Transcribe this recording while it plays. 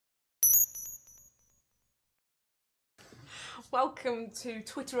welcome to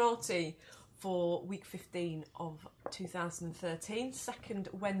Twitterati for week 15 of 2013, second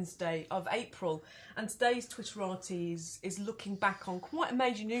Wednesday of April. And today's Twitterati is looking back on quite a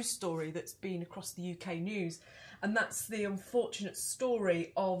major news story that's been across the UK news, and that's the unfortunate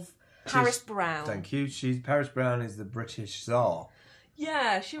story of Paris Brown. Thank you. Paris Brown is the British czar.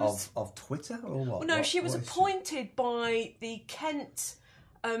 Yeah, she was... Of Twitter, or what? Well, no, she was what appointed by the Kent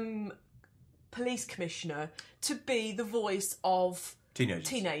police commissioner to be the voice of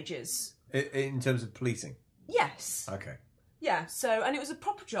teenagers. In terms of policing? Yes. Okay. Yeah, so, and it was a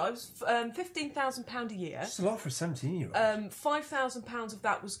proper job. It was £15,000 a year. That's a lot for a 17-year-old. £5,000 of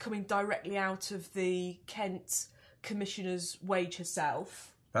that was coming directly out of the Kent commissioner's wage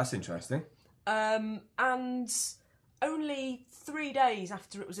herself. That's interesting. And only 3 days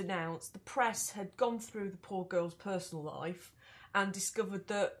after it was announced, the press had gone through the poor girl's personal life and discovered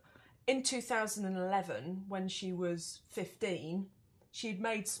that in 2011, when she was 15, she'd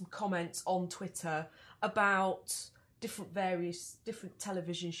made some comments on Twitter about different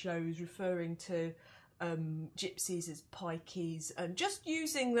television shows referring to gypsies as pikeys and just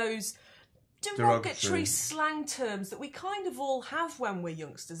using those derogatory slang terms that we kind of all have when we're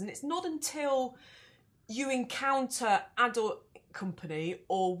youngsters. And it's not until you encounter adult company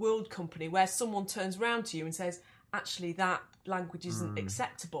or world company where someone turns around to you and says, actually, that language isn't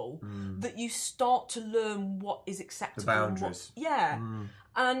acceptable, that you start to learn what is acceptable. The boundaries.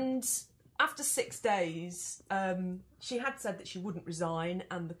 And after 6 days, she had said that she wouldn't resign,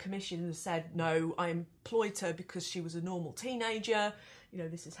 and the commissioner said, no, I employed her because she was a normal teenager, you know,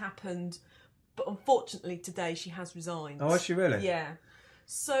 this has happened. But unfortunately today she has resigned. Oh, is she really? Yeah.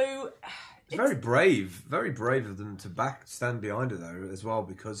 So... It's very brave of them to stand behind her though as well,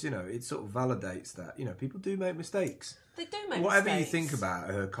 because, you know, it sort of validates that, you know, people do make mistakes. They do make whatever mistakes. You think about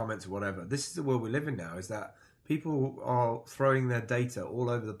her comments or whatever, this is the world we live in now, is that people are throwing their data all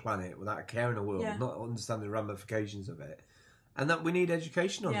over the planet without a care in the world, not understanding the ramifications of it. And that we need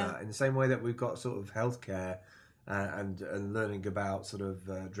education on that, in the same way that we've got sort of healthcare and learning about sort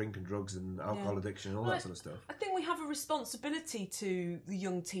of drink and drugs and alcohol addiction and all that sort of stuff. I think we have a responsibility to the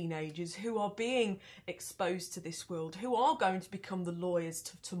young teenagers who are being exposed to this world, who are going to become the lawyers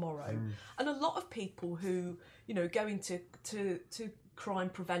of tomorrow. And a lot of people who, you know, go into crime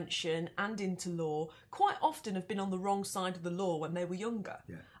prevention and into law quite often have been on the wrong side of the law when they were younger.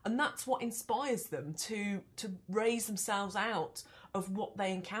 Yeah. And that's what inspires them to raise themselves out of what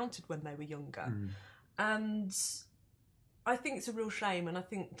they encountered when they were younger. And I think it's a real shame, and I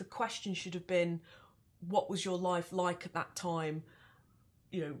think the question should have been, what was your life like at that time,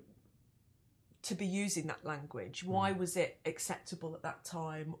 you know, to be using that language? Why was it acceptable at that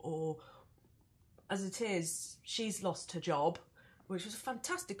time? Or, as it is, she's lost her job, which was a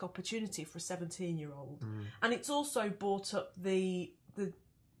fantastic opportunity for a 17-year-old. And it's also brought up the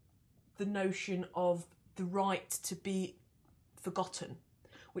notion of the right to be forgotten,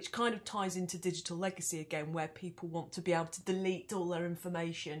 which kind of ties into digital legacy again, where people want to be able to delete all their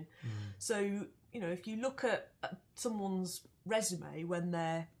information. So, you know, if you look at someone's resume when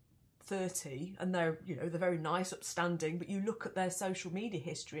they're 30 and they're, you know, they're very nice, upstanding, but you look at their social media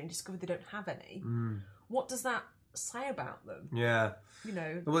history and discover they don't have any, what does that say about them? Yeah. You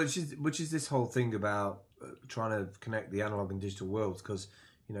know. Well, which is this whole thing about trying to connect the analog and digital worlds, because,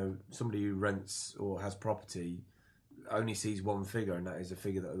 you know, somebody who rents or has property only sees one figure, and that is a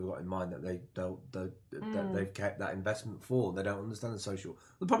figure that they've got in mind that that they've kept that investment for. They don't understand the social.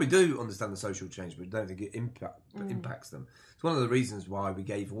 They probably do understand the social change, but don't think it impacts them. It's one of the reasons why we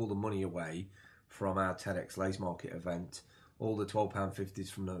gave all the money away from our TEDx Lace Market event, all the £12.50s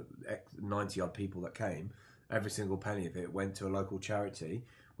from the 90 odd people that came. Every single penny of it went to a local charity,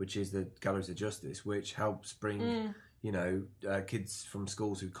 which is the Galleries of Justice, which helps bring you know, kids from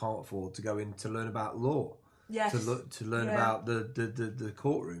schools who can't afford to go in to learn about law. Yes. To learn about the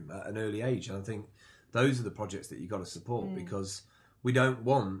courtroom at an early age. And I think those are the projects that you've got to support, because we don't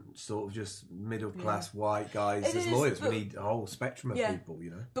want sort of just middle-class white guys as lawyers. We need a whole spectrum of people, you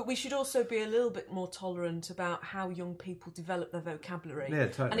know. But we should also be a little bit more tolerant about how young people develop their vocabulary. Yeah,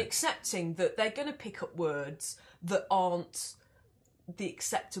 totally. And accepting that they're going to pick up words that aren't the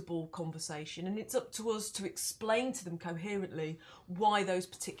acceptable conversation, and it's up to us to explain to them coherently why those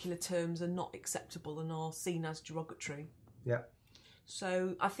particular terms are not acceptable and are seen as derogatory. Yeah.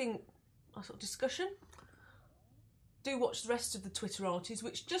 So I think a sort of discussion. Do watch the rest of the Twitterarties,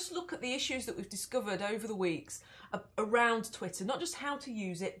 which just look at the issues that we've discovered over the weeks around Twitter, not just how to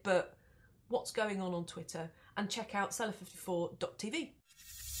use it, but what's going on Twitter, and check out seller54.tv.